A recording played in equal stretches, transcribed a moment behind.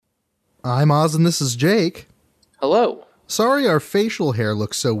I'm Oz and this is Jake. Hello. Sorry our facial hair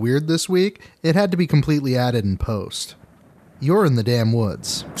looks so weird this week. It had to be completely added in post. You're in the damn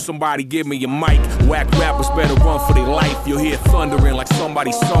woods. Somebody give me a mic. Whack rappers better run for their life. You'll hear thundering like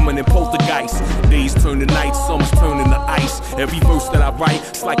somebody summoning poltergeist. Days turn to night, summers turn into ice. Every verse that I write,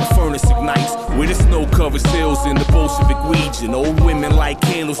 it's like a furnace ignites. Where the snow covers hills in the Bolshevik region. Old women light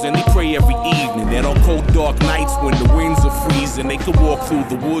candles and they pray every evening. And on cold dark nights when the winds are freezing, they can walk through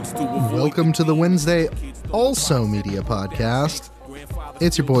the woods to avoid. Welcome to the Wednesday Also Media Podcast.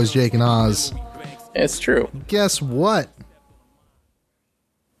 It's your boys Jake and Oz. It's true. Guess what?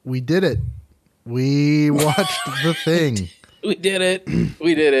 We did it. We watched The Thing. We did it.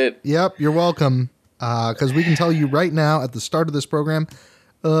 We did it. Yep, you're welcome. Because we can tell you right now at the start of this program,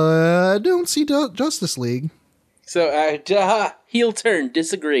 don't see Justice League. So, heel turn,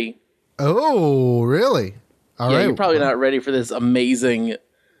 disagree. Oh, really? All right. You're probably not ready for this amazing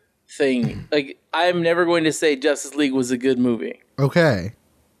thing. Like, I'm never going to say Justice League was a good movie. Okay.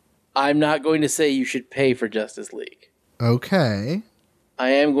 I'm not going to say you should pay for Justice League. Okay. I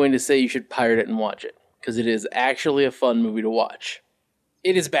am going to say you should pirate it and watch it, because it is actually a fun movie to watch.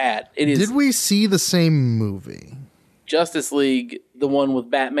 It is bad. It is. Did we see the same movie? Justice League, the one with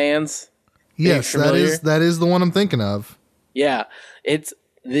Batman's? Yes, that is the one I'm thinking of. Yeah,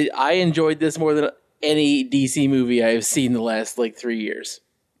 I enjoyed this more than any DC movie I have seen the last 3 years.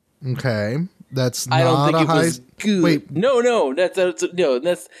 Okay, that's I don't not think a it high. was good. Wait, no,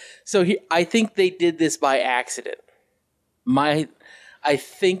 that's so. I think they did this by accident. I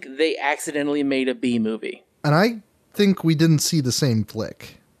think they accidentally made a B movie. And I think we didn't see the same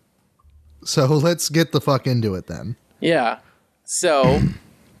flick. So let's get the fuck into it then. Yeah. So,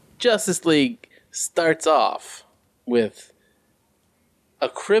 Justice League starts off with a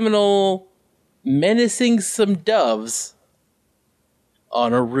criminal menacing some doves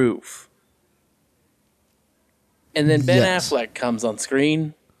on a roof. And then Ben Affleck comes on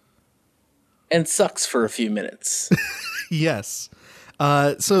screen and sucks for a few minutes. Yes.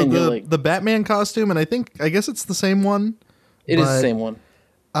 So the Batman costume, and I guess it's the same one. It is the same one.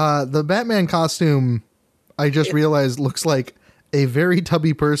 The Batman costume, I just realized, looks like a very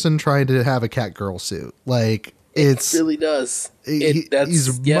tubby person trying to have a Catgirl suit. Like it really does.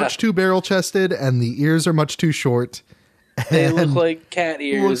 He's much too barrel chested, and the ears are much too short. They look like cat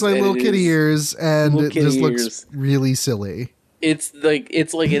ears. Looks like little kitty ears, and it just looks really silly. It's like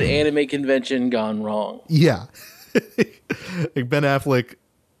an anime convention gone wrong. Yeah. Like Ben Affleck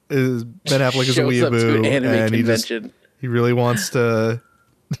is a weeaboo, and he really wants to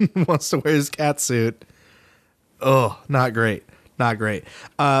wear his cat suit. Oh, not great.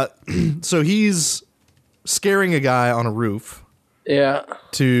 So he's scaring a guy on a roof. Yeah.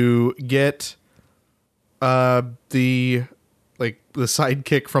 To get the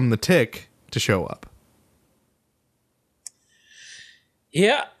sidekick from the Tick to show up.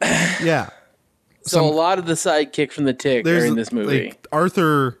 Yeah. Yeah. So a lot of the sidekick from the Tick are in this movie. Like,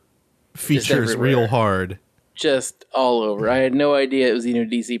 Arthur features real hard. Just all over. I had no idea it was even a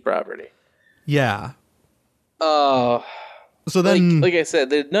DC property. Yeah. Oh. So then, like I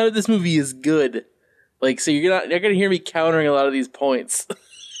said, none of this movie is good. So you're not going to hear me countering a lot of these points.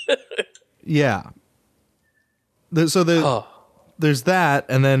 Yeah. There's that,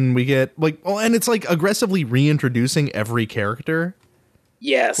 and then we get and it's aggressively reintroducing every character.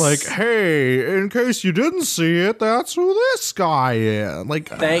 Yes. Hey, in case you didn't see it, that's who this guy is.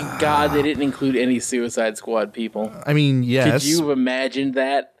 Thank God they didn't include any Suicide Squad people. I mean, yes. Could you have imagined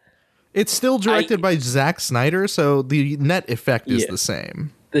that? It's still directed by Zack Snyder, so the net effect is the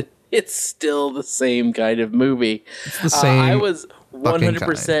same. It's still the same kind of movie. It's the same. I was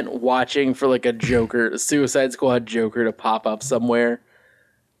 100% watching for a Suicide Squad Joker to pop up somewhere.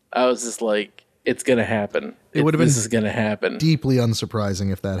 I was just like, it's going to happen. This is going to happen. Deeply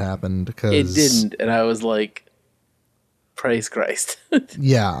unsurprising if that happened, because it didn't, and I was like, praise Christ.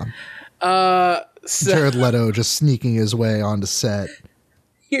 Yeah. Jared Leto just sneaking his way onto set.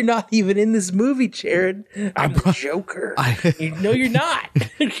 You're not even in this movie, Jared. I'm the Joker. No, you're not.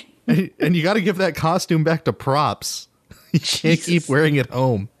 And you got to give that costume back to props. You can't keep wearing it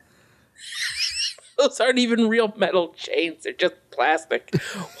home. Those aren't even real metal chains. They're just plastic.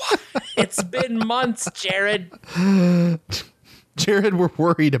 What? It's been months, Jared. Jared, we're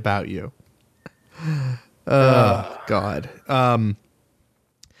worried about you. Oh, God.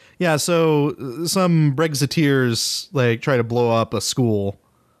 Yeah, so some Brexiteers try to blow up a school,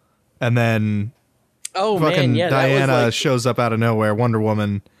 and then Diana shows up out of nowhere, Wonder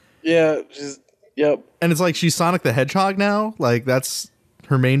Woman. Yeah, yep. And it's she's Sonic the Hedgehog now. That's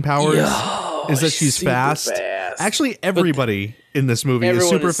her main powers. Is that she's fast Actually, everybody in this movie is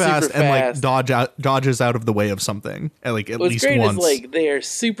super fast and like dodges out of the way of something. Like at least once. What's great is like they are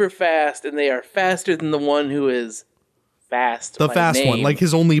super fast and they are faster than the one who is fast. The fast name. One, like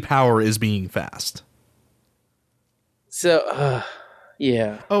his only power is being fast. So,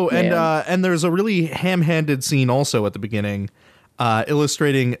 yeah. Oh, and there's a really ham-handed scene also at the beginning,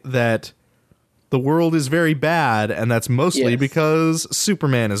 illustrating that the world is very bad, and that's mostly because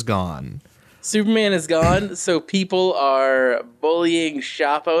Superman is gone. Superman is gone, so people are bullying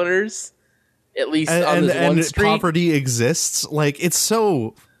shop owners, at least on this one street. And property exists. Like, it's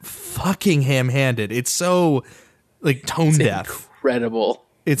so fucking ham-handed. It's so, like, tone-deaf. Incredible.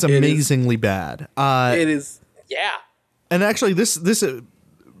 It's amazingly bad. It is, yeah. And actually,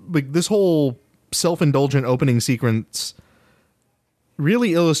 this whole self-indulgent opening sequence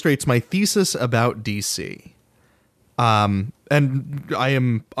really illustrates my thesis about DC. And I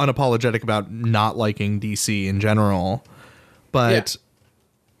am unapologetic about not liking DC in general. But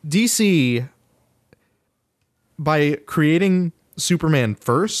DC, by creating Superman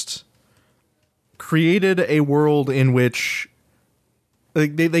first, created a world in which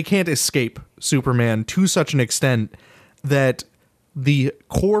they can't escape Superman to such an extent that the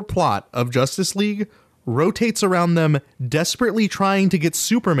core plot of Justice League rotates around them desperately trying to get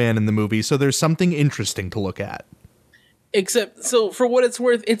Superman in the movie so there's something interesting to look at. Except, so for what it's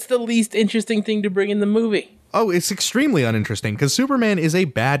worth, it's the least interesting thing to bring in the movie. Oh, it's extremely uninteresting because Superman is a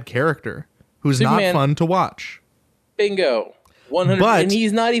bad character who's not fun to watch. Bingo. 100%. And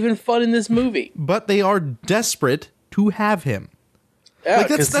he's not even fun in this movie. But they are desperate to have him. Yeah, like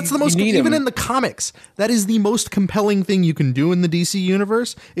that's the most, even in the comics, that is the most compelling thing you can do in the DC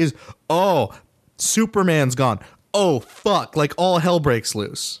universe is, oh, Superman's gone. Oh, fuck. Like all hell breaks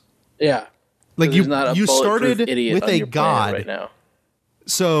loose. Yeah. Like you started with a god right now.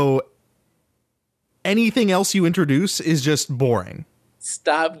 So anything else you introduce is just boring.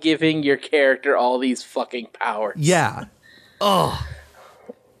 Stop giving your character all these fucking powers. Yeah. Oh,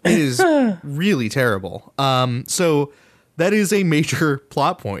 it is really terrible. So that is a major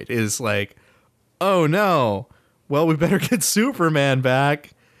plot point is like, oh no, well, we better get Superman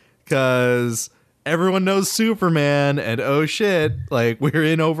back because everyone knows Superman and oh shit, like we're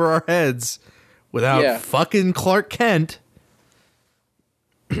in over our heads without fucking Clark Kent.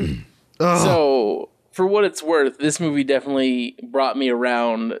 So for what it's worth, this movie definitely brought me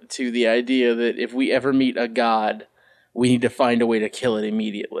around to the idea that if we ever meet a god, we need to find a way to kill it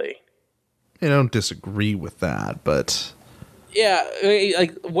immediately. I don't disagree with that, but yeah,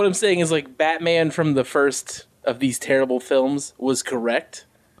 like what I'm saying is like Batman from the first of these terrible films was correct,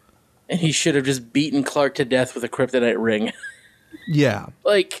 and he should have just beaten Clark to death with a kryptonite ring. Yeah,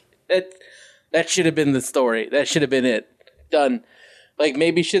 like that should have been the story. That should have been it. Done. Like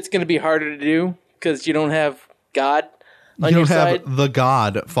maybe shit's gonna be harder to do because you don't have God on your side. You don't have the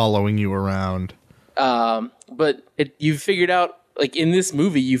God following you around. But you've figured out. Like, in this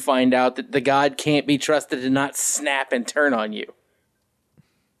movie, you find out that the god can't be trusted to not snap and turn on you.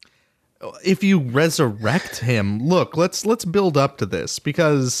 If you resurrect him, look, let's build up to this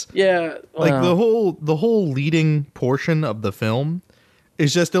because like the whole leading portion of the film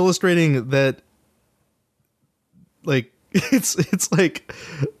is just illustrating that like it's like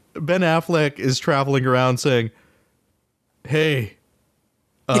Ben Affleck is traveling around saying, "Hey,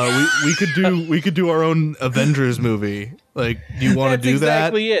 we could do our own Avengers movie. Like, do you want to do that?" That's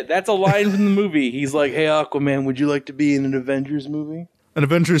exactly it. That's a line from the movie. He's like, "Hey, Aquaman, would you like to be in an Avengers movie?" An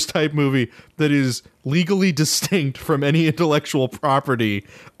Avengers type movie that is legally distinct from any intellectual property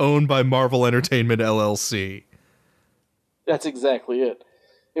owned by Marvel Entertainment LLC. That's exactly it.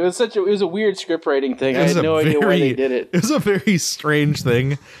 It was a weird script writing thing. I had no idea why they did it. It was a very strange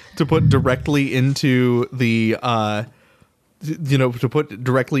thing to put directly into the to put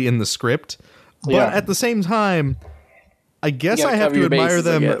directly in the script. But at the same time, I guess I have to admire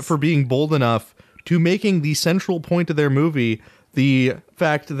them for being bold enough to making the central point of their movie the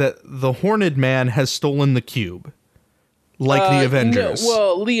fact that the Horned Man has stolen the cube, like the Avengers. No,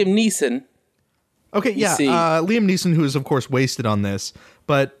 well, Liam Neeson. Okay, Liam Neeson, who is of course wasted on this,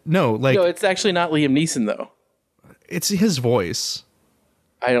 but no, it's actually not Liam Neeson though. It's his voice.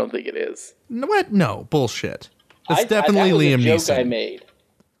 I don't think it is. What? No, bullshit. It's definitely Liam Neeson. That was a joke I made.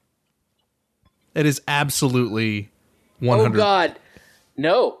 It is absolutely 100. Oh God,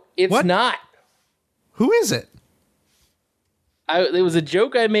 no, it's not. Who is it? It was a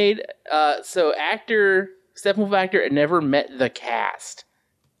joke I made. So Steppenwolf actor never met the cast.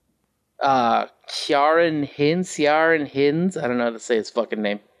 Ciaran Hinds. I don't know how to say his fucking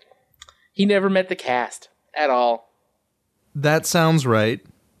name. He never met the cast at all. That sounds right.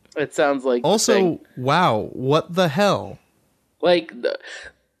 It sounds like also, wow, what the hell? Like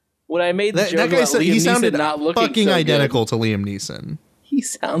when I made the joke about Liam Neeson not looking fucking so identical good, to Liam Neeson. He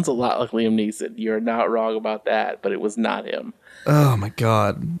sounds a lot like Liam Neeson. You're not wrong about that, but it was not him. Oh my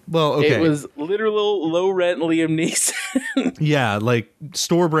god. Well, okay. It was literal low rent Liam Neeson. Yeah, like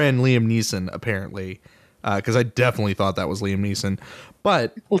store brand Liam Neeson, apparently. Because I definitely thought that was Liam Neeson.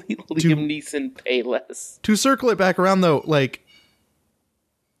 But Liam Neeson pay less. To circle it back around though, like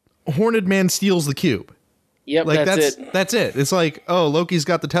Horned Man steals the cube. Yep, like it. That's it. It's like, oh, Loki's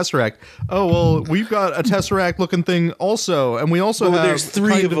got the Tesseract. Oh, well, we've got a Tesseract looking thing also, and we also have there's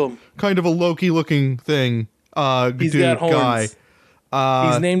three of them. Kind of a Loki looking thing. He's got horns.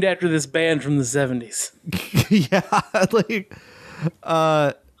 He's named after this band from the 70s. Yeah, like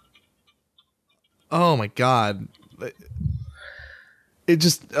oh my god. It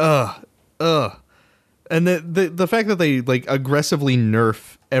just and the fact that they like aggressively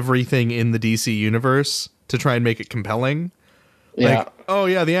nerf everything in the DC universe to try and make it compelling. Yeah. Like, oh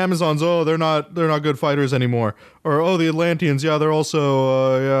yeah, the Amazons, they're not good fighters anymore. Or oh, the Atlanteans, yeah, they're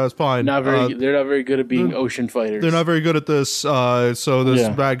also yeah, it's fine. They're not very good at being ocean fighters. They're not very good at this. So this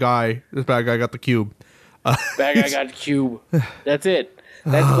bad guy got the cube. Bad guy got the cube. That's it.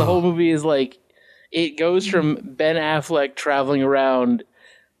 That's the whole movie is like. It goes from Ben Affleck traveling around.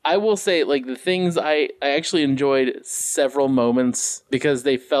 I will say, like, the things I actually enjoyed several moments because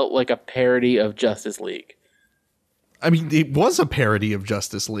they felt like a parody of Justice League. I mean, it was a parody of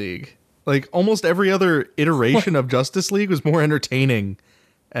Justice League. Like, almost every other iteration of Justice League was more entertaining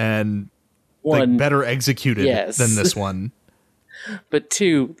and like better executed than this one. But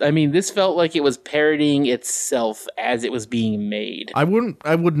two, I mean, this felt like it was parodying itself as it was being made. I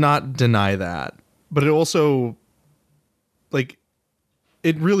would not deny that. But it also, like,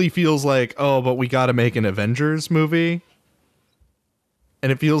 it really feels like, oh, but we got to make an Avengers movie. And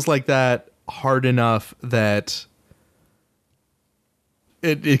it feels like that hard enough that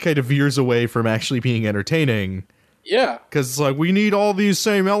it kind of veers away from actually being entertaining. Yeah. Because it's like, we need all these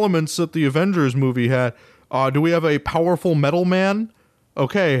same elements that the Avengers movie had. Do we have a powerful metal man?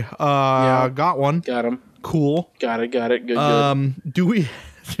 Okay. Got one. Got him. Cool. Got it. Good. Do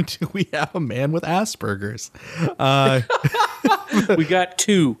we have a man with Asperger's? We got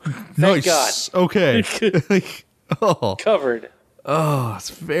two. Thank God. Okay. Covered. Oh,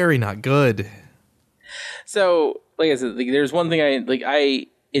 it's very not good. So, like I said, there's one thing I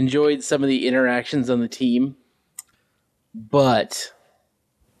enjoyed some of the interactions on the team, but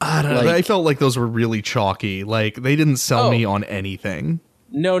I don't know. I felt like those were really chalky. Like they didn't sell me on anything.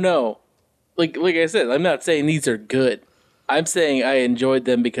 No. Like I said, I'm not saying these are good. I'm saying I enjoyed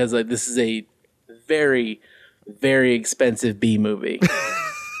them because this is a very, very expensive B movie.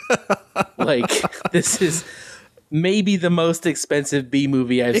 This is maybe the most expensive B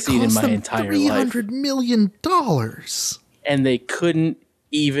movie I've seen in my entire life. $300 million. And they couldn't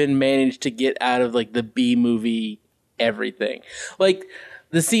even manage to get out of the B movie everything. Like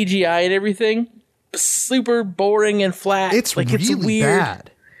the CGI and everything, super boring and flat. It's really it's weird.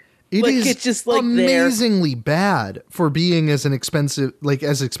 Bad. It's just amazingly bad for being as expensive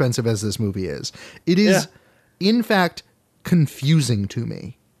as this movie is. It is, in fact, confusing to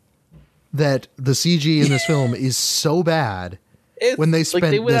me that the CG in this film is so bad when they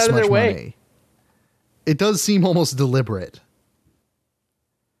spent this much money. It does seem almost deliberate.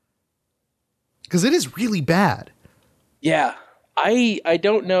 Because it is really bad. Yeah. I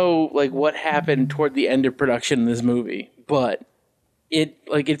don't know what happened toward the end of production in this movie, but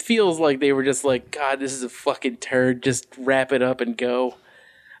it feels like they were just like, God, this is a fucking turd. Just wrap it up and go.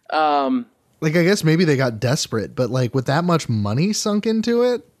 I guess maybe they got desperate, but with that much money sunk into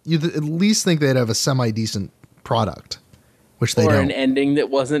it, you'd at least think they'd have a semi-decent product, which they don't. Or an ending that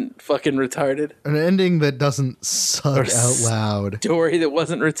wasn't fucking retarded. An ending that doesn't suck out loud. Story that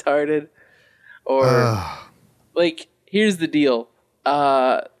wasn't retarded. Or, here's the deal.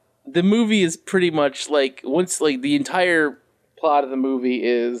 The movie is pretty much the entire plot of the movie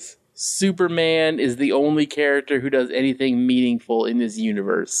is Superman is the only character who does anything meaningful in this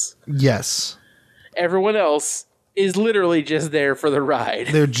universe. Yes. Everyone else is literally just there for the ride.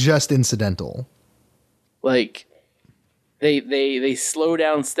 They're just incidental. They slow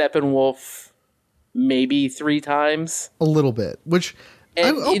down Steppenwolf maybe 3 times. A little bit, which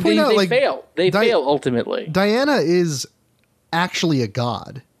I'll point out, they fail. They fail ultimately. Diana is actually a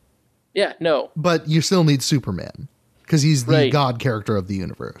god. Yeah, no. But you still need Superman. Because he's the god character of the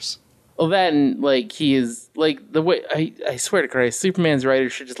universe. Well, that and, he is, the way, I swear to Christ, Superman's writer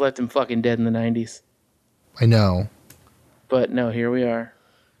should just left him fucking dead in the 90s. I know. But no, here we are.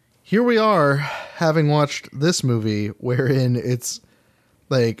 Here we are, having watched this movie, wherein it's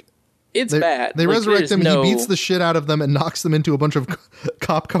Like, it's bad. They resurrect him. No... He beats the shit out of them and knocks them into a bunch of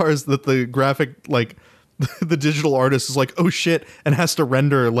cop cars that the graphic, like, the digital artist is like, oh shit, and has to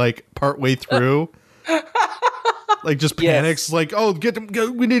render like partway through. Like, just panics. Yes. Like, oh,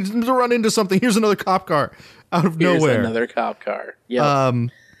 we need to run into something. Here's another cop car out of nowhere. Here's another cop car. Yeah.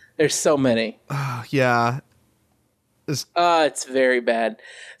 There's so many. Yeah. It's very bad.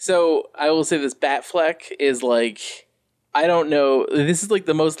 So I will say this Batfleck is like, I don't know. This is like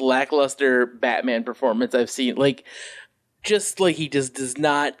the most lackluster Batman performance I've seen. Like, just like he just does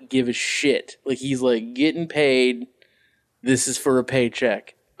not give a shit. Like, he's like getting paid. This is for a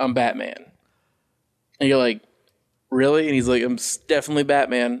paycheck. I'm Batman. And you're like, really? And he's like, I'm definitely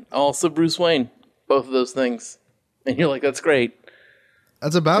Batman. Also Bruce Wayne. Both of those things. And you're like, that's great.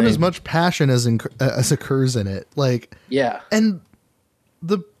 That's about as much passion as occurs in it. Like, yeah. And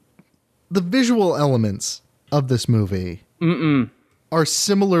the visual elements of this movie are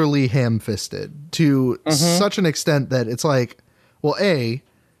similarly ham-fisted to such an extent that it's like, well,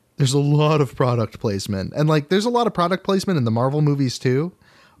 there's a lot of product placement. And like, there's a lot of product placement in the Marvel movies too,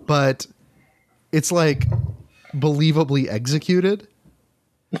 but it's like believably executed,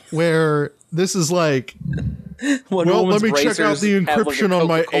 where this is like, well, let me check out the encryption on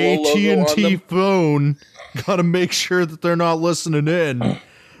my AT&T phone. Got to make sure that they're not listening in.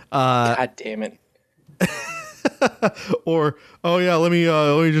 God damn it. Or, oh yeah, let me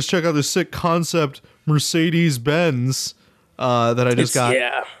just check out this sick concept Mercedes-Benz that I just got.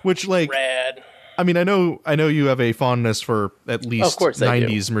 Yeah. Which, like, rad. I mean, I know you have a fondness for at least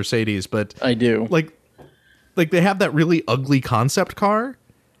 90s Mercedes, but I do. Like they have that really ugly concept car.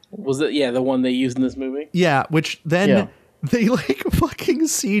 Was it? Yeah, the one they used in this movie. Yeah, which then they like fucking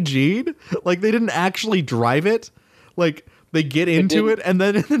CG'd. Like, they didn't actually drive it. Like, they get into it, and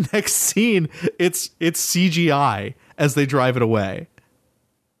then in the next scene, it's CGI as they drive it away.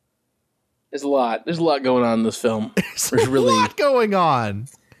 There's a lot going on in this film. There's really a lot going on.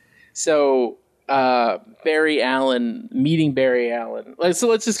 So, Barry Allen meeting Barry Allen. Like, so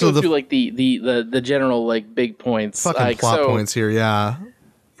let's just go through like the general like big points. Fucking like, plot points here, yeah.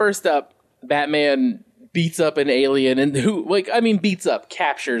 First up, Batman beats up an alien and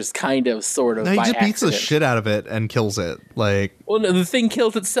captures kind of, sort of. No, he by just beats accident. the shit out of it and kills it. Like, well, no, the thing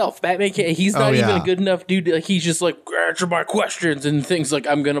kills itself. Batman can't. He's not even a good enough dude. Like, he's just like, answer my questions, and things like,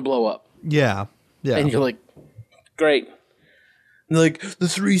 I'm gonna blow up. Yeah. And you're like, great. And like, the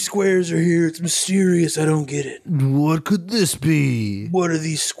 3 squares are here. It's mysterious. I don't get it. What could this be? What are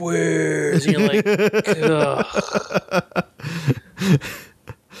these squares? And you're like, ugh.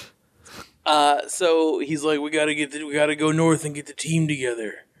 So he's like, we gotta go north and get the team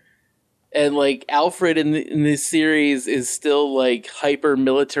together. And like, Alfred in this series is still like hyper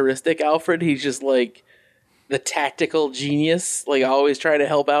militaristic Alfred. He's just like the tactical genius, like always trying to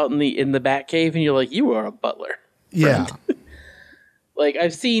help out in the Batcave. And you're like, you are a butler. Yeah. Like,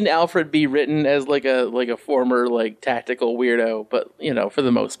 I've seen Alfred be written as like a former like tactical weirdo, but you know, for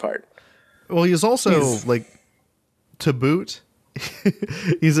the most part. Well, he's also like, to boot,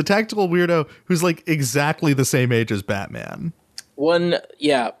 he's a tactical weirdo who's like exactly the same age as Batman.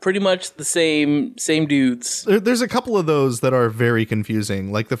 Pretty much the same dudes. There's a couple of those that are very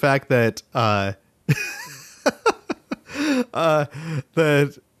confusing, like the fact that that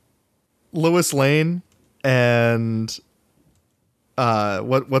Lois Lane and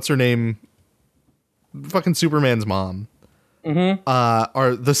what's her name, fucking Superman's mom,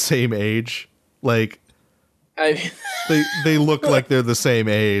 are the same age. Like, they look like they're the same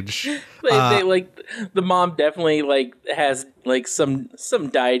age. They like, the mom definitely like has like some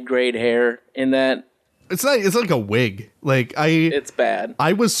dyed grayed hair in that. It's like a wig. Like, it's bad.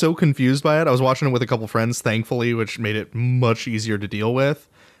 I was so confused by it. I was watching it with a couple friends, thankfully, which made it much easier to deal with.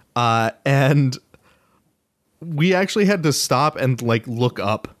 And we actually had to stop and like look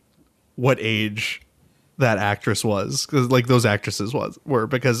up what age that actress was, because like those actresses were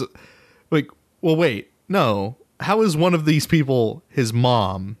because like, well, wait, no, how is one of these people his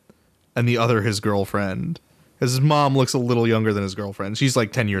mom and the other his girlfriend? Because his mom looks a little younger than his girlfriend. She's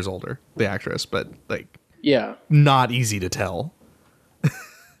like 10 years older, the actress, but like, yeah, not easy to tell.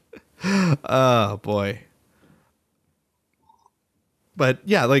 Oh boy. But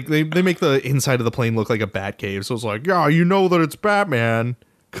yeah, like they make the inside of the plane look like a bat cave. So it's like, yeah, you know that it's Batman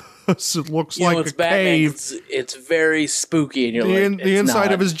because it looks like a cave. It's very spooky, and you're like, the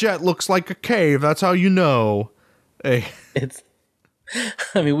inside of his jet looks like a cave. That's how you know. Hey.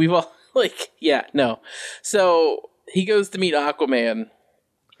 I mean, we've all like, yeah, no. So he goes to meet Aquaman,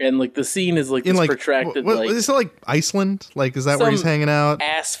 and like the scene is like this protracted. Like, is it like Iceland? Like, is that where he's hanging out?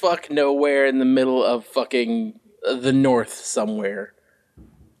 Ass fuck nowhere in the middle of fucking the north somewhere.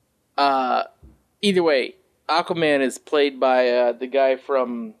 Either way, Aquaman is played by the guy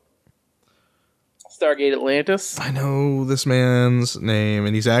from Stargate Atlantis. I know this man's name,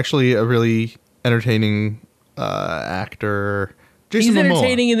 and he's actually a really entertaining actor. Jason He's Momoa.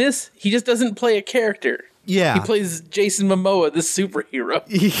 entertaining in this. He just doesn't play a character. Yeah. He plays Jason Momoa, the superhero.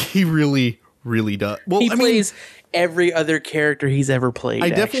 He really, really does. Well, he plays every other character he's ever played. I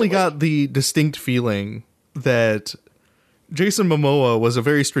definitely got the distinct feeling that Jason Momoa was a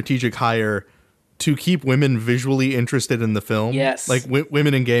very strategic hire to keep women visually interested in the film. Yes. Like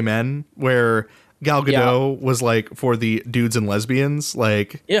women and gay men, where Gal Gadot was like for the dudes and lesbians.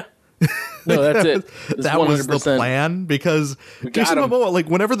 Like, yeah. No, that's it. That 100%. Was the plan, because Jason Momoa, like,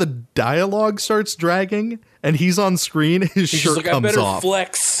 whenever the dialogue starts dragging and he's on screen, his shirt like, comes off.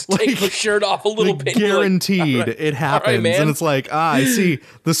 Flex, take the shirt off a little bit. Guaranteed, like, it happens, and it's like, I see.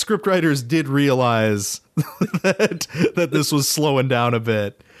 The scriptwriters did realize that this was slowing down a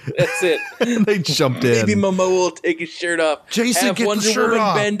bit. That's it. And they jumped in. Maybe Momoa will take his shirt off. Jason, have get Wonder the shirt Woman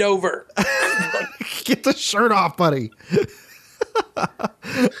off. Bend over. Get the shirt off, buddy.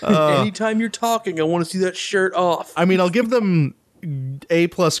 Anytime you're talking, I want to see that shirt off. I mean, I'll give them A+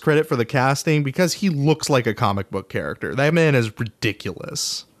 credit for the casting, because he looks like a comic book character. That man is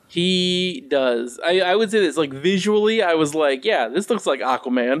ridiculous. He does. I would say this, like, visually, I was like, yeah, this looks like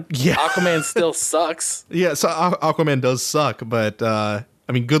Aquaman. Yeah. Aquaman still sucks. Yeah, so Aquaman does suck, but I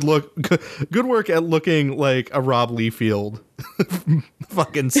mean, good work at looking like a Rob Liefeld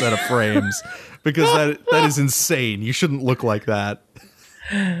fucking set of frames, because that is insane. You shouldn't look like that.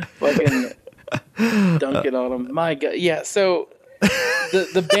 Fucking dunk it on him. My God. Yeah, so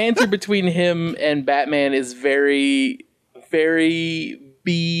the banter between him and Batman is very, very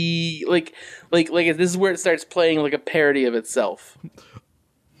like this is where it starts playing like a parody of itself.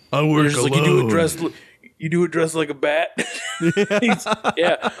 I work alone. Like, you do it dressed like a bat.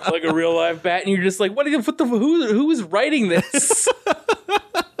 Yeah, like a real live bat, and you're just like, who is writing this?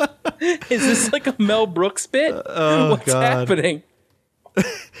 Is this like a Mel Brooks bit? What's happening?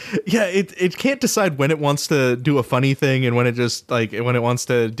 Yeah, it can't decide when it wants to do a funny thing and when it wants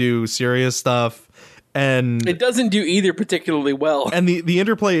to do serious stuff, and it doesn't do either particularly well. And the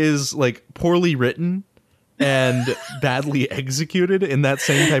interplay is like poorly written and badly executed in that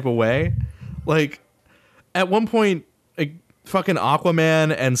same type of way. Like, at one point, like, fucking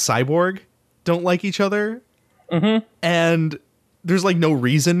Aquaman and Cyborg don't like each other, and there's like no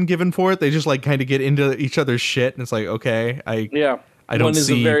reason given for it. They just like kind of get into each other's shit, and it's like, okay, I don't One is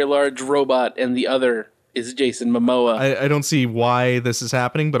see, a very large robot, and the other is Jason Momoa. I don't see why this is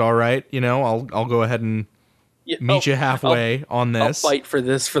happening, but all right, I'll go ahead and meet you halfway on this. I'll fight for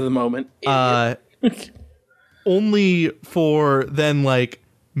this for the moment. Only for then, like,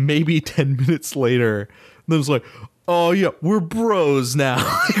 maybe 10 minutes later, there's like, oh yeah, we're bros now.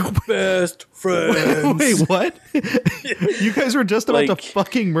 Best friends. Wait, what? You guys were just about to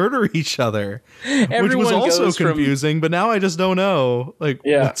fucking murder each other, which was also confusing, but now I just don't know, like,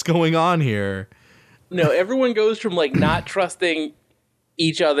 what's going on here. No, everyone goes from, like, not trusting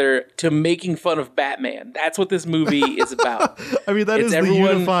each other to making fun of Batman. That's what this movie is about. I mean, that is the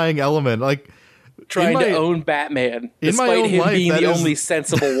unifying element. Like, trying to own Batman, despite him being the only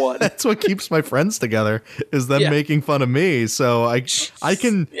sensible one. That's what keeps my friends together, is them making fun of me. So I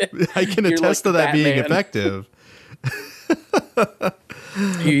can attest to that being effective.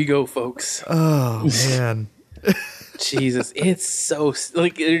 Here you go, folks. Oh man. Jesus, it's so,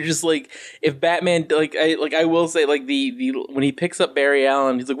 like, they're just like, if Batman, I will say, like, the when he picks up Barry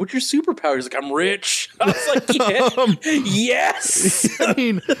Allen, he's like, "What's your superpower?" He's like, "I'm rich." I was like, yes. I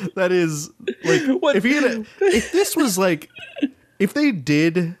mean, that is like, if this was like, if they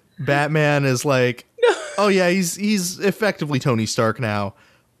did Batman as like, oh yeah, he's effectively Tony Stark now,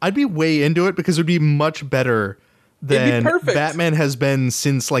 I'd be way into it, because it would be much better than Batman has been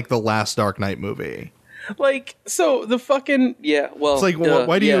since like the last Dark Knight movie. Like, so the fucking, well, it's like,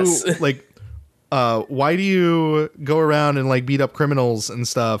 why do you like, why do you go around and like beat up criminals and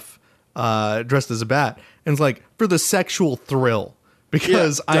stuff dressed as a bat? And it's like, for the sexual thrill,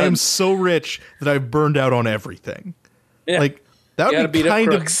 because I am so rich that I've burned out on everything. Yeah. Like, that would be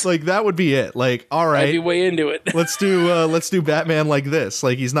kind of like, that would be it. Like, all right, I'd be way into it. let's do Batman like this.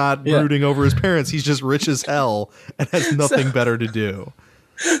 Like, he's not brooding over his parents. He's just rich as hell and has nothing better to do.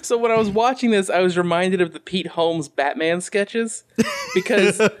 So when I was watching this, I was reminded of the Pete Holmes Batman sketches,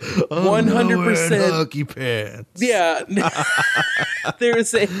 because 100% hockey pants. Yeah,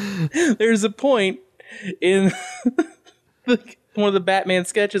 there's a point in one of the Batman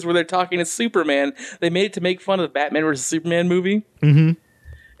sketches where they're talking to Superman. They made it to make fun of the Batman vs Superman movie,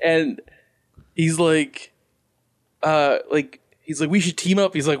 and he's like he's like, we should team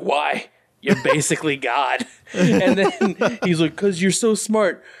up. He's like, why? You're basically God. And then he's like, because you're so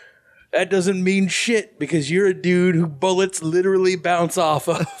smart. That doesn't mean shit because you're a dude who bullets literally bounce off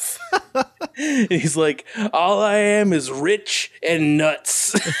of. And he's like, all I am is rich and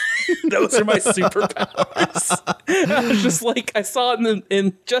nuts. Those are my superpowers. And I was just like, I saw it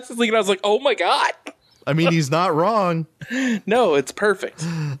in Justice League and I was like, oh my God. I mean, he's not wrong. No, it's perfect.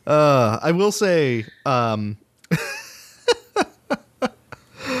 I will say, and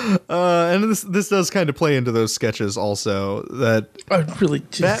this does kind of play into those sketches also, that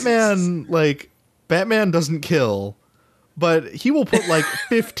Batman doesn't kill, but he will put like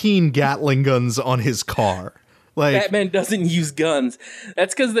 15 Gatling guns on his car. Like, Batman doesn't use guns.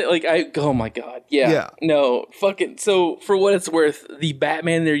 That's because oh my God. Yeah. No, fucking. So for what it's worth, the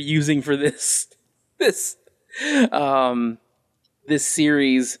Batman they're using for this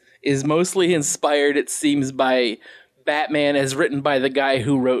series is mostly inspired, it seems, by Batman as written by the guy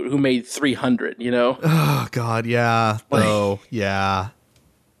who made 300, you know? Oh God, yeah. Oh, yeah.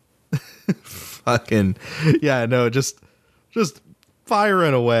 Fucking yeah, no, just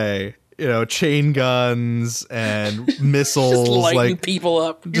firing away, you know, chain guns and missiles, just lighting people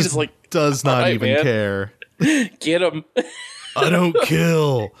up. Just does not even care. Get him. I don't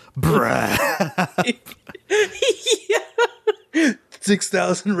kill, bruh. Yeah.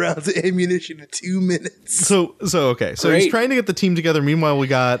 6,000 rounds of ammunition in 2 minutes. So okay. So Great. He's trying to get the team together. Meanwhile, we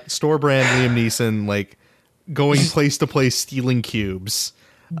got store brand Liam Neeson like going place to place, stealing cubes,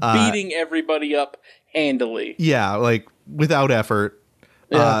 beating everybody up handily. Yeah, like without effort.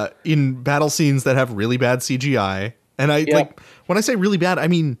 Yeah. In battle scenes that have really bad CGI, and like when I say really bad, I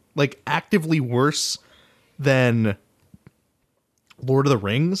mean like actively worse than Lord of the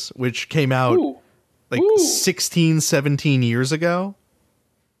Rings, which came out 16, 17 years ago.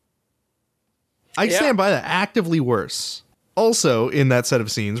 I stand by that. Actively worse. Also, in that set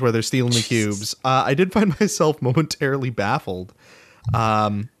of scenes where they're stealing the cubes, I did find myself momentarily baffled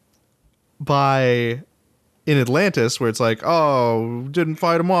by in Atlantis, where it's like, oh, didn't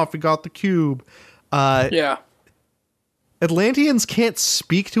fight him off, we got the cube. Atlanteans can't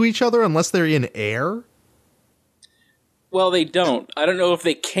speak to each other unless they're in air. Well, they don't. I don't know if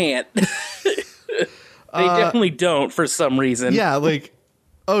they can't. They definitely don't for some reason. Yeah, like,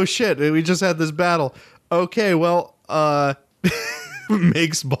 oh shit, we just had this battle. Okay, well,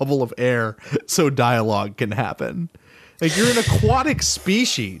 makes bubble of air so dialogue can happen. Like, you're an aquatic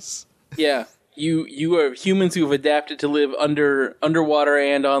species. Yeah, you are humans who have adapted to live underwater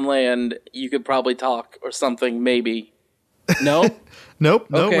and on land. You could probably talk or something, maybe. No? Nope,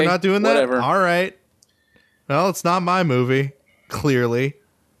 okay, we're not doing that. Whatever. All right. Well, it's not my movie, clearly.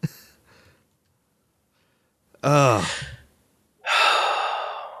 Fuck.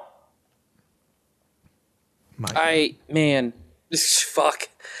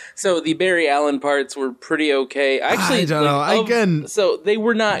 So the Barry Allen parts were pretty okay. Actually, I don't know. So they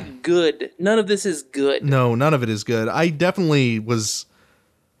were not good. None of this is good. No, none of it is good. I definitely was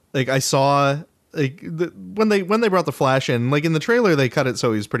like, I saw like when they brought the Flash in, like in the trailer they cut it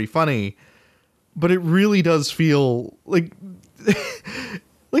so he was pretty funny, but it really does feel like.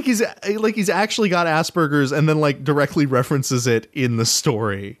 Like he's actually got Asperger's and then like directly references it in the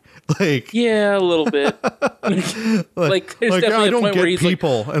story. Like, yeah, a little bit. like there's definitely I don't a point where get he's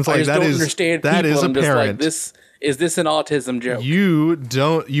people. Like, and it's like that is apparent. Like, is this an autism joke? You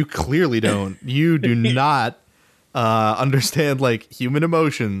clearly don't. You do not understand like human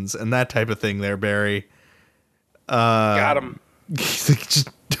emotions and that type of thing there, Barry. Got him. Just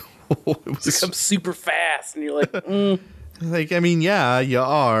becomes super fast and you're like, Like, I mean, yeah, you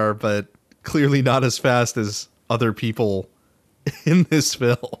are, but clearly not as fast as other people in this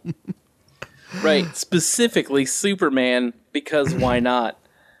film. Right. Specifically Superman, because why not?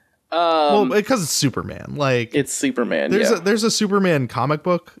 Well, because it's Superman. Like, it's Superman, there's a Superman comic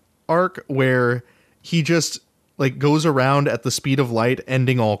book arc where he just, like, goes around at the speed of light,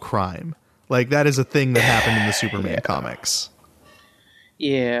 ending all crime. Like, that is a thing that happened in the Superman comics.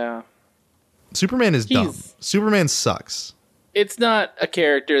 Yeah. Superman is dumb. Superman sucks. It's not a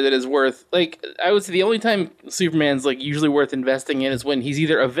character that is worth, like, I would say the only time Superman's like usually worth investing in is when he's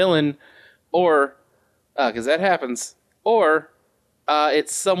either a villain or, because that happens, or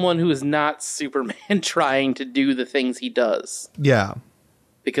it's someone who is not Superman trying to do the things he does. Yeah.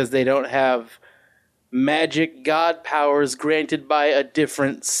 Because they don't have magic god powers granted by a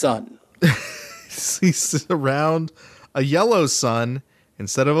different sun. He's around a yellow sun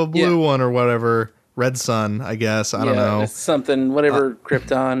instead of a blue one or whatever. Red sun, I guess. I don't know. It's something, whatever,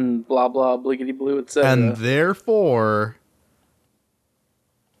 Krypton, blah, blah, bliggity blue, etc. And therefore,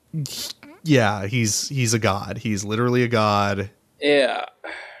 yeah, he's a god. He's literally a god. Yeah.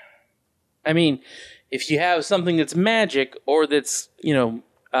 I mean, if you have something that's magic or that's,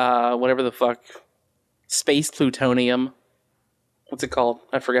 whatever the fuck, space plutonium. What's it called?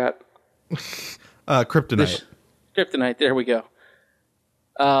 I forgot. Kryptonite. Kryptonite. There we go.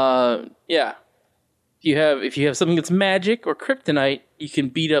 Yeah. If you have something that's magic or kryptonite, you can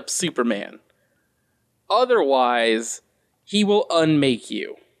beat up Superman. Otherwise, he will unmake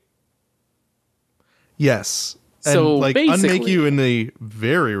you. Yes. So and unmake you in a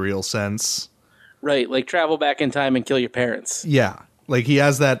very real sense. Right, like travel back in time and kill your parents. Yeah. Like he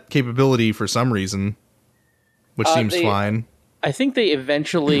has that capability for some reason, which seems fine. I think they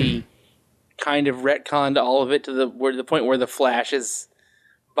eventually kind of retconned all of it to the point where the Flash is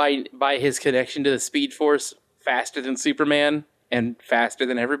by his connection to the Speed Force faster than Superman and faster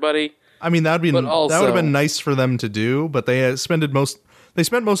than everybody. I mean, that would have been nice for them to do, but they spent most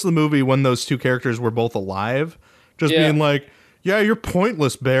of the movie when those two characters were both alive, just being like, "Yeah, you're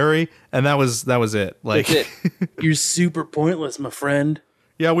pointless, Barry," and that was it. Like, that's it. You're super pointless, my friend.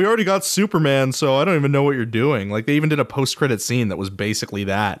 Yeah, we already got Superman, so I don't even know what you're doing. Like, they even did a post-credit scene that was basically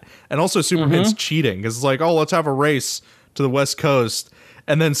that, and also Superman's cheating because it's like, "Oh, let's have a race to the West Coast,"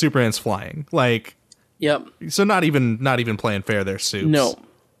 and then Superman's flying. Like, yep. So not even playing fair there, Supes. No.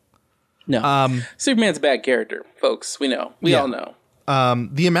 Superman's a bad character, folks. We know. We all know.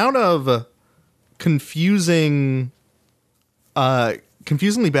 The amount of confusingly bad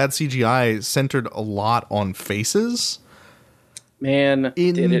CGI centered a lot on faces. Man,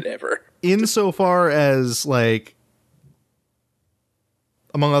 did it ever. Insofar as, like,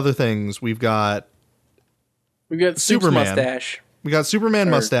 among other things, we've got Superman mustache. We got Superman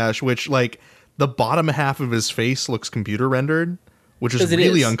mustache, which, like, the bottom half of his face looks computer rendered, which is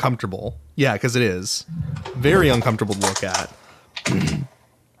really uncomfortable. Yeah, because it is. Very uncomfortable to look at.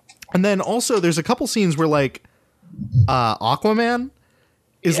 And then also there's a couple scenes where, like, Aquaman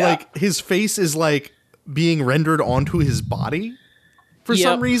is like, his face is like being rendered onto his body for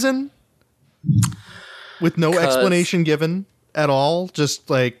some reason with no explanation given at all. Just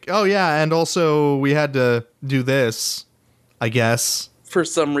like, oh yeah, and also we had to do this, I guess. For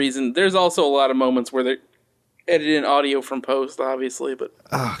some reason. There's also a lot of moments where they're editing audio from post, obviously, but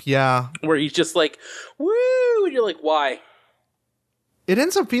yeah, where he's just like, woo, and you're like, why? It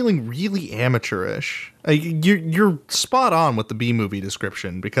ends up feeling really amateurish. You're spot on with the B-movie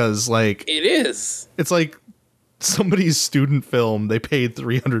description because, like, it is. It's like somebody's student film they paid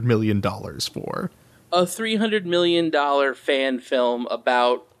 $300 million for. A $300 million fan film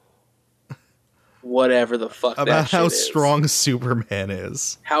about whatever the fuck about that shit how is. Strong Superman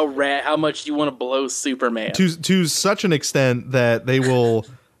is. How much you want to blow Superman. To such an extent that they will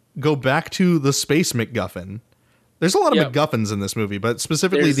go back to the space MacGuffin. There's a lot of MacGuffins in this movie, but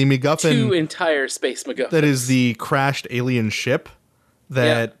specifically the MacGuffin... two entire space MacGuffins. That is the crashed alien ship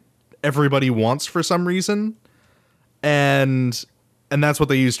that everybody wants for some reason. And that's what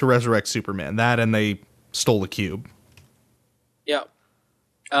they used to resurrect Superman. That, and they stole the cube. Yeah.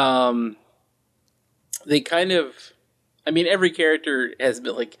 They kind of... I mean, every character has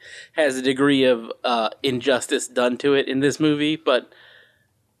a degree of injustice done to it in this movie, but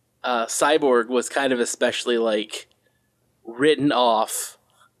Cyborg was kind of especially, like, written off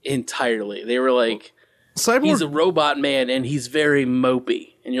entirely. They were like, Cyborg, he's a robot man and he's very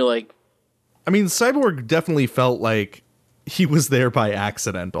mopey. And you're like... I mean, Cyborg definitely felt like he was there by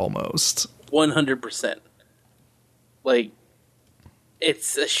accident almost. 100%. Like,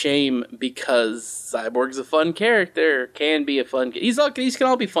 it's a shame because Cyborg's a fun character. Can be a fun... These can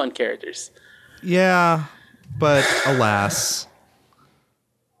all be fun characters. Yeah, but alas...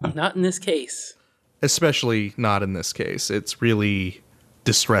 Not in this case. Especially not in this case. It's really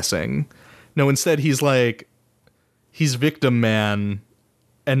distressing. No, instead he's victim man,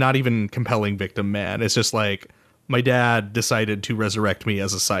 and not even compelling victim man. It's just like, my dad decided to resurrect me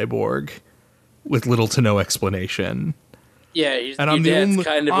as a cyborg with little to no explanation. Yeah, and I'm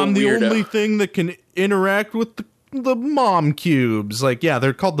the only thing that can interact with the mom cubes. Like, yeah,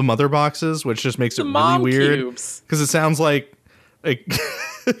 they're called the mother boxes, which just makes it really weird. Because it sounds like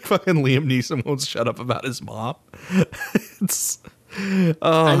fucking Liam Neeson won't shut up about his mom.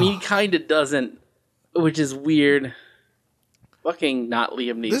 I mean, he kind of doesn't, which is weird. Fucking not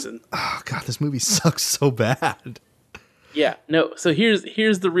Liam Neeson. Oh god, this movie sucks so bad. Yeah, no. So here's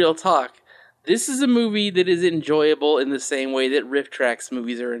the real talk. This is a movie that is enjoyable in the same way that Riff Tracks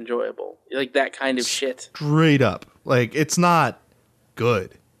movies are enjoyable. Like that kind of shit. Straight up. Like, it's not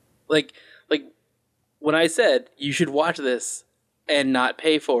good. Like when I said you should watch this and not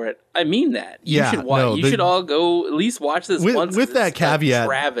pay for it. I mean that. You should watch. No, you should all go at least watch this once. With that caveat,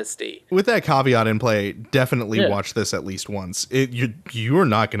 travesty. With that caveat in play, definitely watch this at least once. You're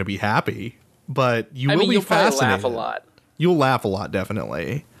not going to be happy, but you'll be fascinated. Laugh a lot. You'll laugh a lot,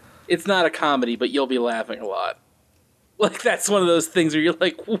 definitely. It's not a comedy, but you'll be laughing a lot. Like, that's one of those things where you're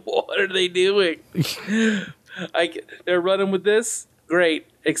like, what are they doing? They're running with this? Great.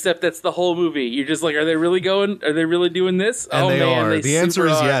 Except that's the whole movie. You're just like, are they really going? Are they really doing this? And they are. The answer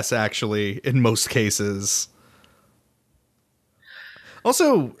is yes, actually, in most cases.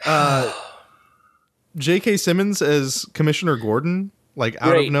 Also, J.K. Simmons as Commissioner Gordon, like,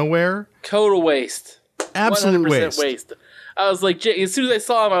 out of nowhere. Total waste. Absolute waste. I was like, as soon as I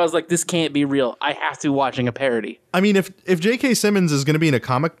saw him, I was like, this can't be real. I have to be watching a parody. I mean, if J.K. Simmons is going to be in a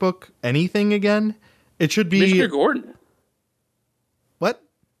comic book anything again, it should be Commissioner Gordon. What?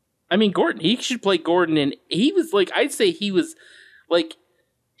 I mean, Gordon. He should play Gordon, and he was like, I'd say he was like,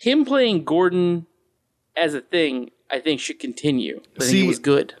 him playing Gordon as a thing, I think should continue. I think it was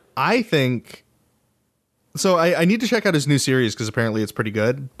good. I think... So I need to check out his new series because apparently it's pretty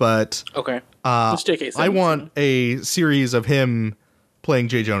good. But okay, let's check it. I want a series of him playing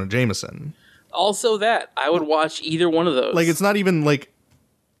J. Jonah Jameson. Also, that I would watch either one of those. Like it's not even a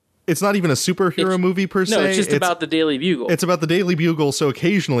superhero movie per se. No, it's just about the Daily Bugle. It's about the Daily Bugle. So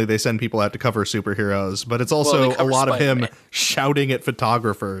occasionally they send people out to cover superheroes, but it's also a lot Spider-Man. Of him shouting at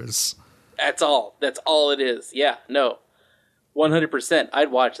photographers. That's all. That's all it is. Yeah. No. 100%.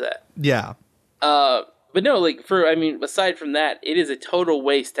 I'd watch that. Yeah. But no, aside from that, it is a total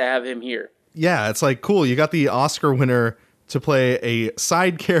waste to have him here. Yeah, it's like, cool, you got the Oscar winner to play a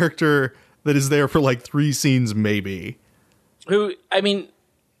side character that is there for like 3 scenes maybe. I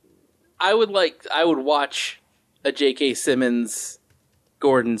would watch a J.K. Simmons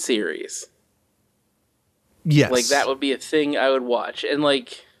Gordon series. Yes. Like, that would be a thing I would watch. And,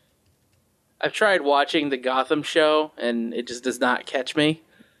 like, I've tried watching the Gotham show, and it just does not catch me,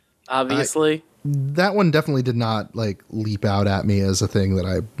 obviously. That one definitely did not like leap out at me as a thing that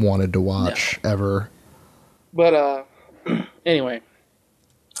I wanted to watch ever. But anyway,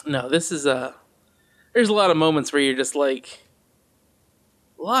 no, this is there's a lot of moments where you're just like,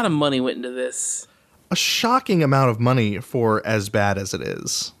 a lot of money went into this. A shocking amount of money for as bad as it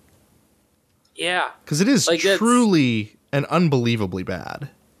is. Yeah, because it is like truly and unbelievably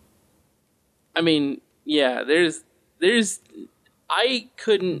bad. I mean, yeah, there's I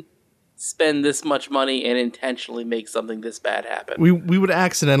couldn't spend this much money and intentionally make something this bad happen. We would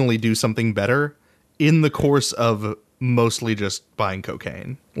accidentally do something better in the course of mostly just buying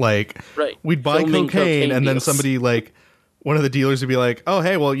cocaine. Like, we'd buy cocaine and then somebody, like, one of the dealers would be like, oh,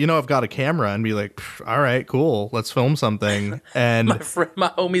 hey, well, I've got a camera, and be like, all right, cool, let's film something. And my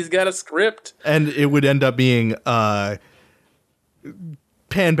homie's got a script. And it would end up being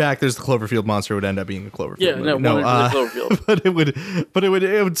pan back, there's the Cloverfield monster. Would end up being a Cloverfield movie. Cloverfield. but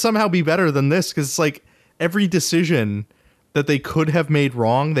it would somehow be better than this because it's like every decision that they could have made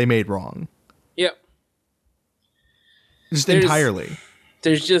wrong, they made wrong. Yep. Entirely.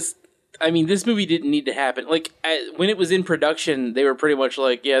 There's just, this movie didn't need to happen. Like, when it was in production, they were pretty much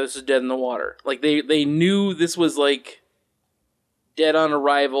like, yeah, this is dead in the water. Like, they knew this was like dead on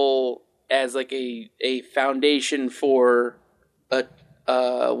arrival as like a foundation for a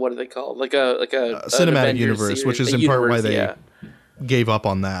what are they called? Like a cinematic universe, series, which is in part why they gave up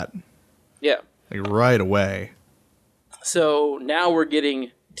on that. Yeah, like right away. So now we're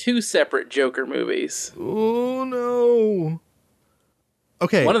getting 2 separate Joker movies. Oh no!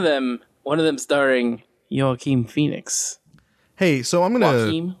 Okay, one of them starring Joaquin Phoenix. Hey, so I'm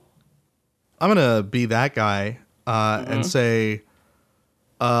gonna be that guy and say,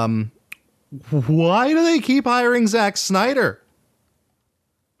 why do they keep hiring Zack Snyder?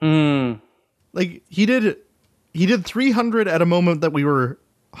 Like he did 300 at a moment that we were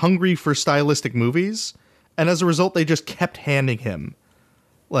hungry for stylistic movies, and as a result they just kept handing him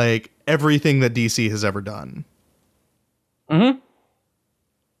like everything that DC has ever done.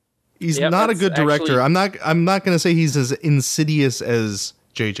 He's not a good director. Actually, I'm not going to say he's as insidious as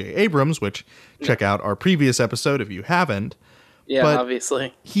J.J. Abrams, which check out our previous episode if you haven't. Yeah, but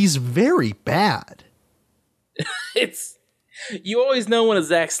obviously. He's very bad. You always know when a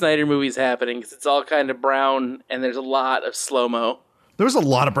Zack Snyder movie is happening because it's all kind of brown and there's a lot of slow-mo. There was a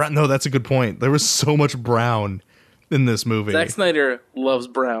lot of brown. No, that's a good point. There was so much brown in this movie. Zack Snyder loves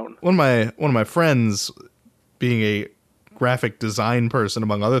brown. One of my friends, being a graphic design person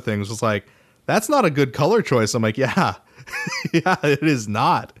among other things, was like, that's not a good color choice. I'm like, yeah, yeah, it is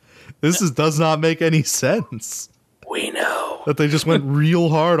not. Does not make any sense. We know that they just went real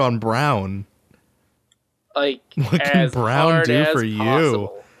hard on brown. Like, what can Brown do for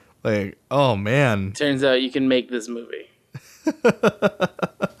you? Like, oh man. Turns out you can make this movie.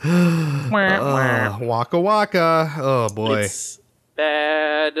 Waka waka. Oh boy. It's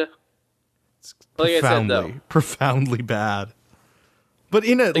bad. Like I said, though, profoundly bad. But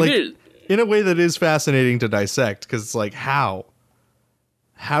in a way that is fascinating to dissect, because it's like, how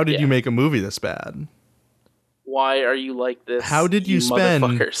did you make a movie this bad? Why are you like this? How did you spend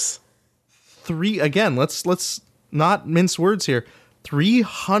let's not mince words here.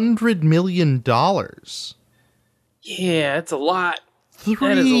 $300 million. Yeah, it's a lot.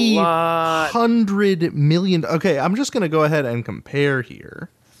 That is a lot. $300 million. Okay, I'm just gonna go ahead and compare here.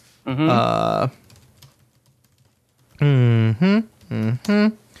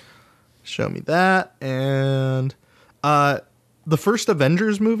 Show me that. And the first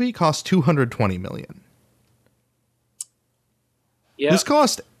Avengers movie cost $220 million. Yeah. This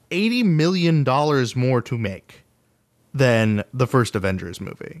cost $80 million more to make than the first Avengers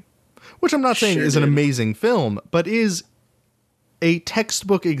movie, which I'm not saying is an amazing film, but is a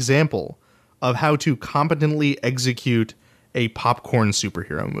textbook example of how to competently execute a popcorn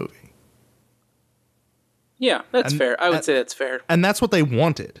superhero movie. Yeah, that's fair. I would say that's fair. And that's what they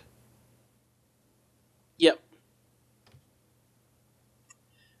wanted. Yep.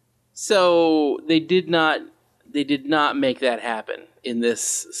 So they did not make that happen in this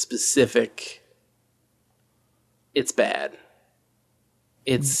specific. It's bad.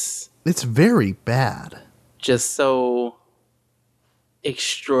 It's very bad. Just so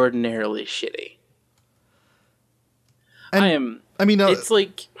extraordinarily shitty. And, it's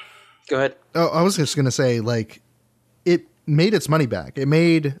like, go ahead. Oh, I was just going to say, like, it made its money back. It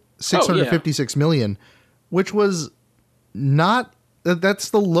made $656 million, which was not, that's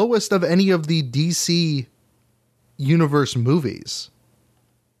the lowest of any of the DC universe movies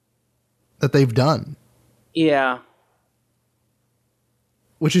that they've done. Yeah.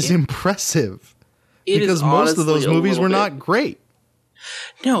 Which is impressive. Because most of those movies were not great.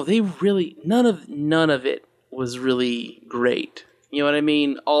 No, they really, none of it was really great. You know what I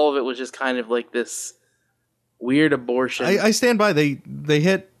mean? All of it was just kind of like this weird abortion. I stand by. They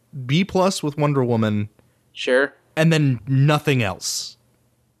hit B+ with Wonder Woman. Sure. And then nothing else.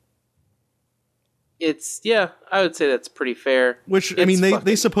 I would say that's pretty fair. Which, I mean,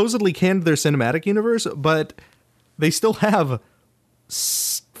 they supposedly canned their cinematic universe, but they still have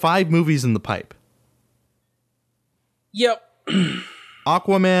 5 movies in the pipe. Yep.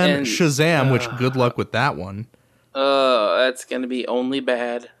 Aquaman, and Shazam, which good luck with that one. That's going to be only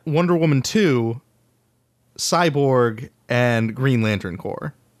bad. Wonder Woman 2, Cyborg, and Green Lantern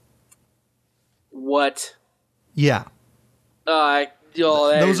Corps. What? Yeah.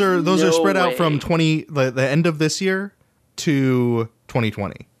 Those are spread out from the end of this year to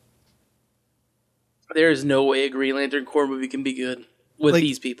 2020. There is no way a Green Lantern Corps movie can be good with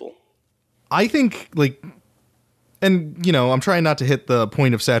these people. I think, and, I'm trying not to hit the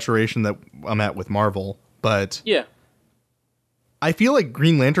point of saturation that I'm at with Marvel, but yeah, I feel like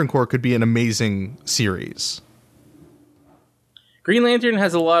Green Lantern Corps could be an amazing series. Green Lantern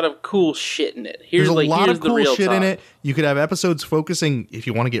has a lot of cool shit in it. There's a lot of cool shit in it. You could have episodes focusing, if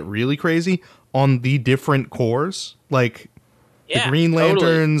you want to get really crazy, on the different corps, like the Green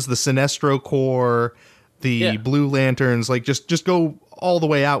Lanterns, the Sinestro Corps, the Blue Lanterns. Like just go all the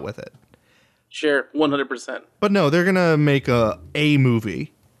way out with it. Sure, 100%. But no, they're gonna make a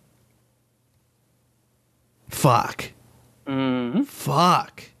movie. Fuck. Mm-hmm.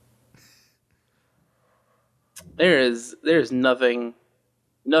 Fuck. There's nothing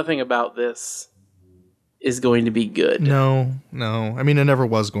about this is going to be good. No. I mean, it never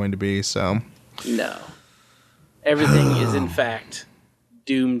was going to be, so. No. Everything is, in fact,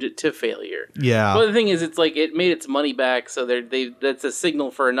 doomed to failure. Yeah. But the thing is, it's like, it made its money back, so that's a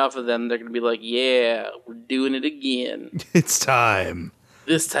signal for enough of them. They're going to be like, yeah, we're doing it again. It's time.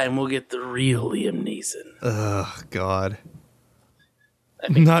 This time we'll get the real Liam Neeson. Oh, God. I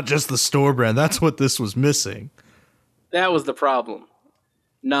mean, not just the store brand. That's what this was missing. That was the problem.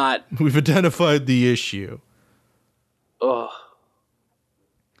 We've identified the issue. Ugh.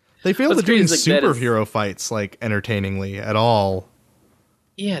 They failed at doing superhero fights, entertainingly at all.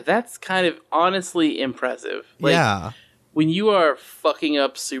 Yeah, that's kind of honestly impressive. When you are fucking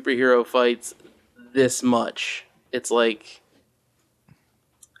up superhero fights this much, it's like,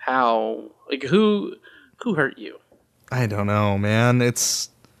 how? Like, who hurt you? I don't know, man. It's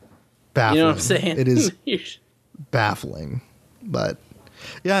baffling. You know what I'm saying? It is baffling. But,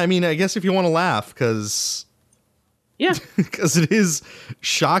 yeah, I mean, I guess if you want to laugh, because it is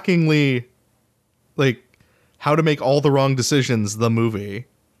shockingly, How to Make All the Wrong Decisions, the movie.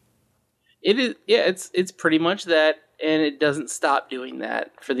 It is, yeah, it's pretty much that, and it doesn't stop doing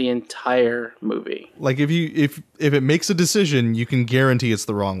that for the entire movie. Like if it makes a decision, you can guarantee it's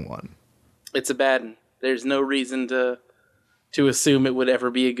the wrong one. It's a bad one. There's no reason to assume it would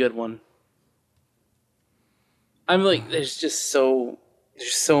ever be a good one. I'm like, there's so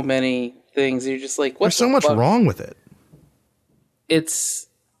many things. You're just like, what? There's so much wrong with it. It's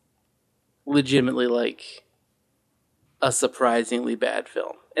legitimately like a surprisingly bad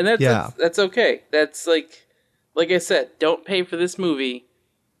film. And that's okay. That's like I said, don't pay for this movie.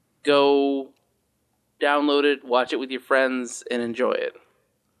 Go download it, watch it with your friends, and enjoy it.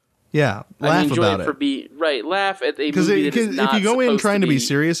 Yeah, laugh about it. Laugh at a movie that is not if you go in trying to be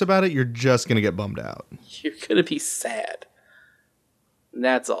serious about it, you're just going to get bummed out. You're going to be sad. And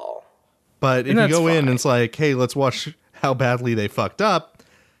that's all. But if you go in and it's like, hey, let's watch how badly they fucked up.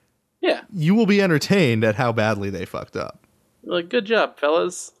 Yeah. You will be entertained at how badly they fucked up. Like, good job,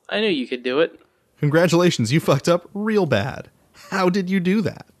 fellas. I knew you could do it. Congratulations, you fucked up real bad. How did you do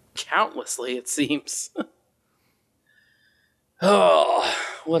that? Countlessly, it seems. Oh,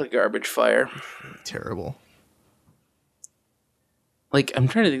 what a garbage fire. Terrible. Like, I'm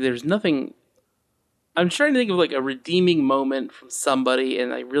trying to think, there's nothing... I'm trying to think of, like, a redeeming moment from somebody,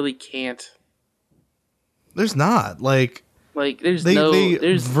 and I really can't. There's not. Like there's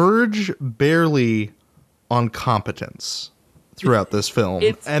they verge barely on competence throughout this film.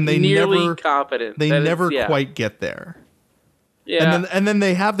 And they never competent. They never quite get there. Yeah. And then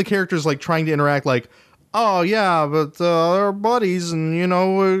they have the characters, like, trying to interact, like, oh, yeah, but they're buddies and, you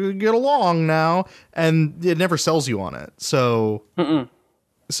know, get along now. And it never sells you on it. So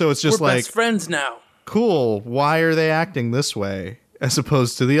so it's just we're best friends now. Cool. Why are they acting this way as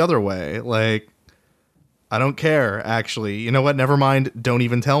opposed to the other way? Like, I don't care, actually. You know what? Never mind. Don't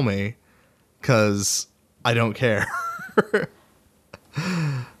even tell me, because I don't care.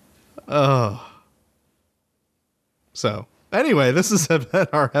 Oh. So, anyway, this has been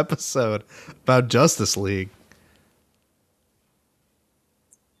our episode about Justice League.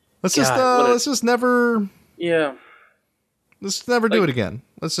 Let's just never do it again.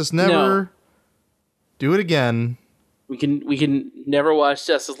 Let's just never do it again. We can never watch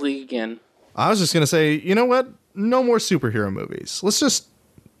Justice League again. I was just gonna say, you know what? No more superhero movies. Let's just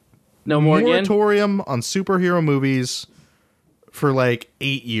moratorium on superhero movies for like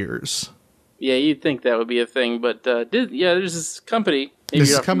 8 years. Yeah, you'd think that would be a thing, but there's this company.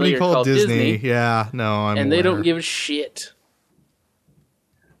 This is a company called Disney. Yeah, no, I'm and they don't give a shit.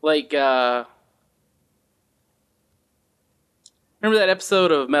 Like, remember that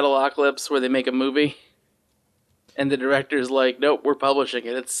episode of Metalocalypse where they make a movie? And the director's like, nope, we're publishing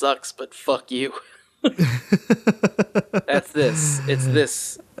it. It sucks, but fuck you. That's this. It's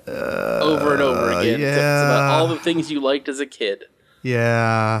this over and over again. Yeah. It's about all the things you liked as a kid.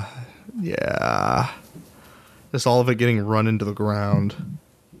 Yeah. Just all of it getting run into the ground.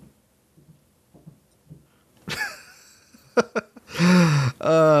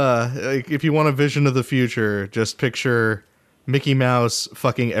 Like, if you want a vision of the future, just picture Mickey Mouse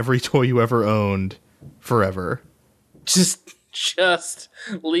fucking every toy you ever owned forever. Just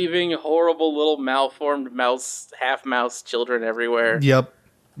leaving horrible little malformed half mouse children everywhere. Yep.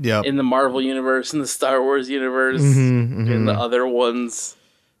 In the Marvel universe, in the Star Wars universe, in the other ones.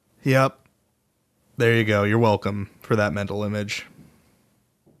 Yep. There you go. You're welcome for that mental image.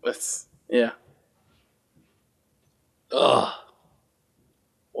 Yeah. Ugh.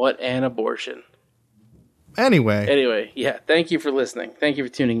 What an abortion. Anyway, yeah. Thank you for listening. Thank you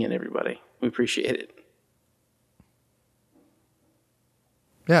for tuning in, everybody. We appreciate it.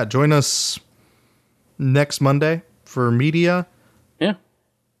 Yeah, join us next Monday for media. Yeah.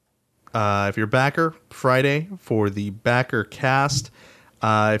 If you're a backer, Friday for the Backer Cast.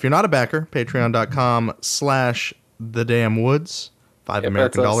 If you're not a backer, patreon.com/thedamnwoods. $5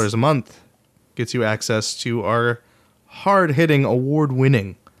 American dollars a month gets you access to our hard-hitting,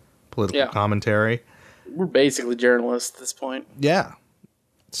 award-winning political commentary. We're basically journalists at this point. Yeah.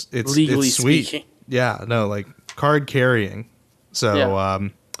 It's legally sweet. speaking. Yeah, no, like card carrying. So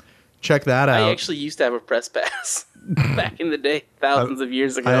check that out. I actually used to have a press pass back in the day, thousands of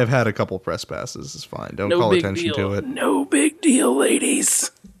years ago. I have had a couple press passes. It's fine. Don't call attention to it. No big deal,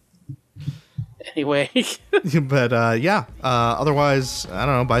 ladies. Anyway. But otherwise, I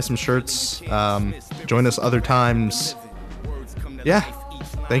don't know, buy some shirts. Join us other times. Yeah.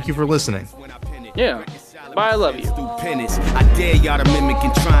 Thank you for listening. Yeah. Bye, I love you. I dare y'all to mimic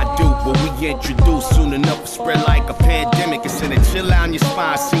and try and do what we introduce. Soon enough, spread like a pandemic. It's in a chill down your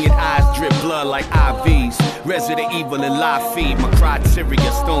spine, seeing eyes drip blood like IVs. Resident Evil and live feed. My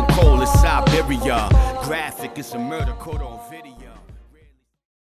criteria, stone cold is Siberia. Graphic, it's a murder code on video.